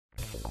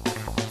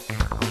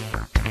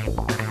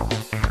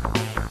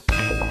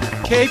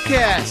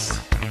CapeCast.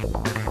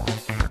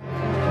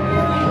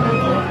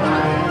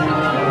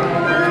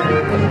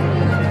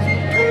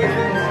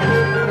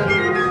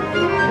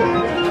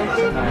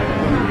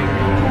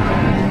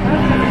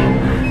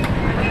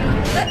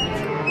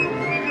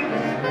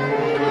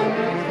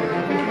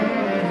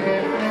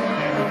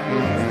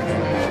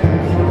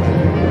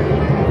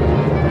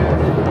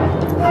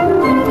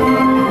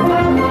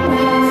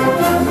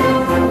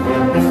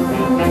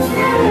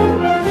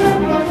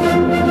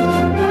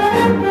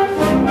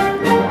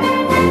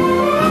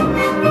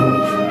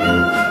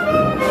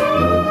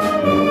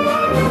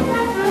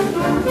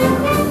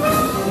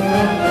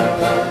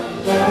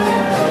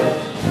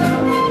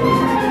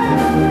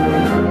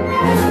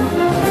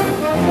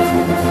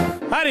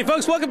 Howdy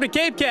folks, welcome to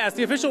CapeCast,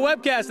 the official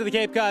webcast of the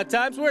Cape Cod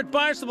Times. We're at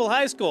Barnstable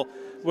High School,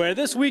 where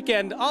this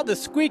weekend all the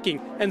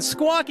squeaking and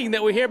squawking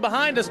that we hear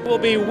behind us will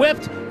be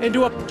whipped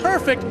into a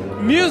perfect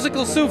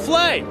musical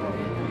souffle.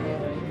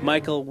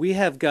 Michael, we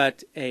have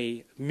got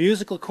a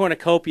musical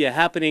cornucopia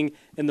happening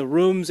in the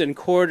rooms and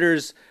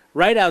corridors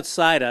right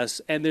outside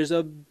us, and there's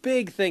a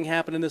big thing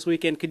happening this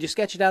weekend. Could you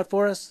sketch it out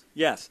for us?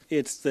 Yes,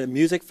 it's the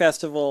music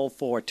festival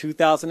for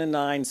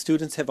 2009.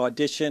 Students have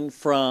auditioned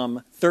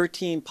from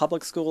 13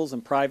 public schools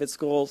and private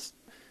schools,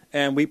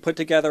 and we put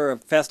together a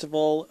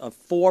festival of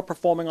 4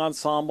 performing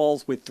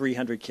ensembles with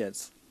 300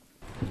 kids.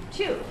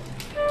 2.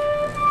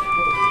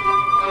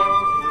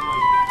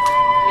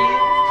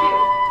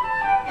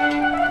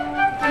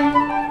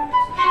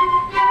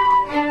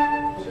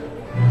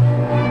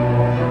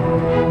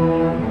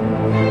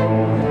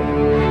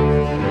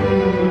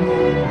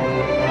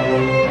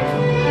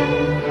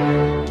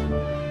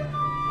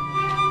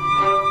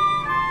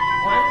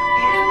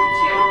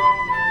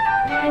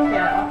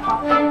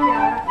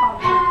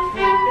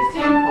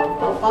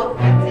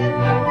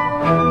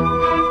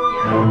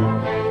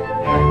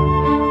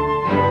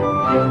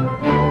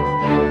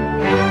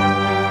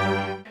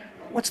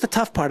 What's the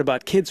tough part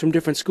about kids from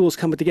different schools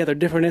coming together,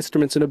 different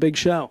instruments in a big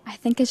show? I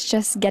think it's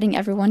just getting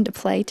everyone to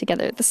play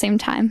together at the same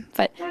time.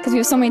 But because we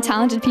have so many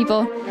talented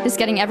people, just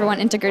getting everyone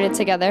integrated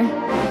together.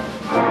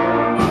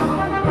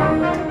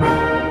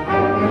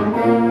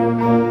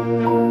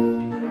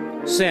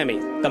 Sammy,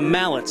 the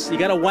mallets, you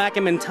gotta whack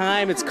them in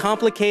time, it's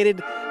complicated.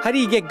 How do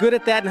you get good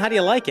at that and how do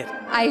you like it?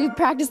 I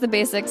practice the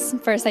basics.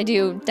 First I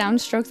do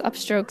downstrokes,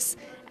 upstrokes,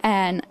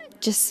 and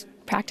just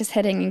practice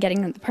hitting and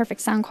getting the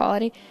perfect sound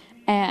quality.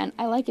 And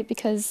I like it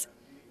because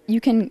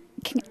you can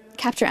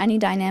capture any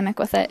dynamic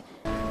with it.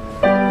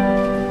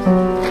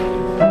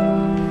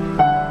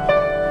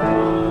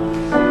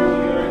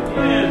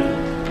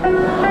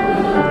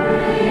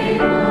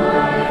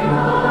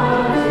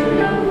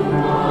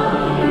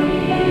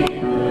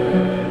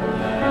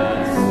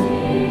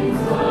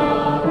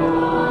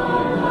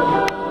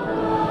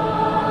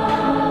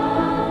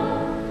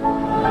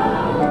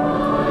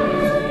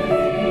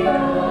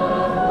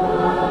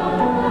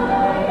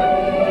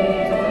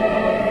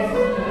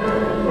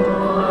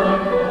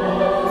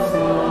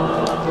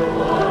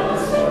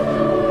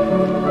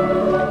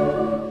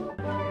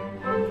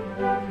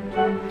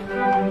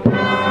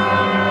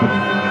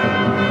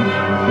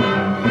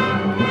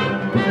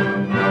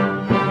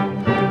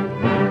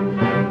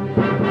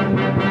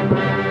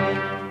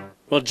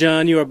 Well,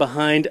 John, you are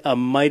behind a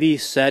mighty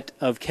set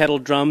of kettle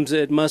drums.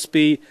 It must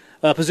be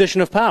a position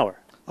of power.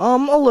 A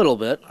little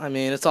bit. I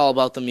mean, it's all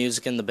about the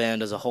music and the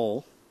band as a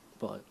whole,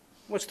 but...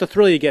 What's the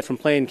thrill you get from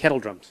playing kettle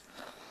drums?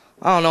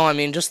 I don't know, I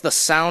mean, just the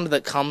sound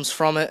that comes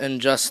from it and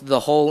just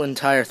the whole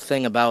entire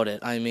thing about it.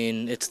 I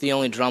mean, it's the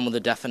only drum with a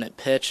definite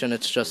pitch, and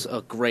it's just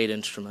a great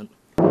instrument.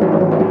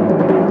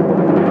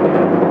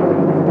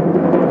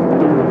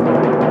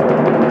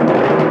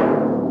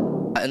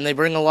 And they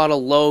bring a lot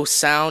of low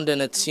sound, and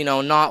it's, you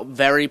know, not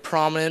very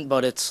prominent,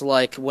 but it's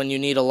like when you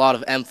need a lot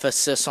of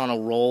emphasis on a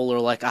roll or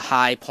like a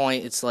high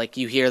point, it's like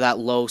you hear that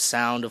low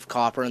sound of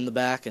copper in the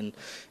back, and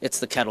it's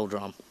the kettle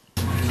drum.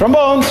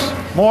 Trombones,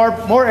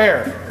 more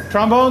air.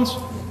 Trombones,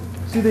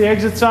 see the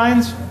exit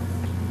signs?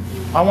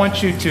 I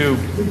want you to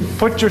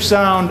put your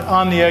sound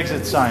on the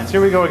exit signs.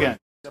 Here we go again.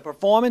 The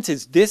performance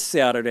is this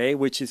Saturday,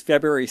 which is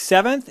February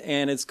 7th,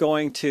 and it's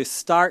going to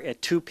start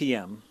at 2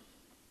 p.m.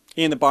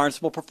 in the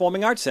Barnstable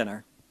Performing Arts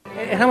Center.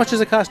 And how much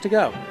does it cost to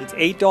go? It's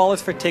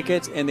 $8 for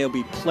tickets, and there'll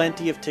be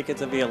plenty of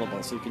tickets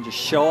available. So you can just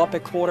show up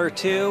at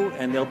 1:45,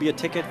 and there'll be a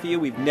ticket for you.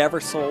 We've never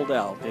sold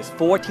out. There's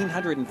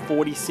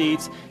 1,440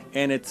 seats,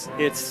 and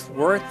it's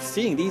worth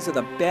seeing. These are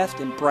the best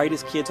and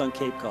brightest kids on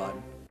Cape Cod.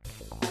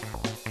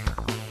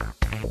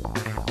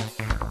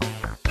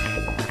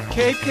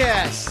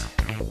 CapeCast.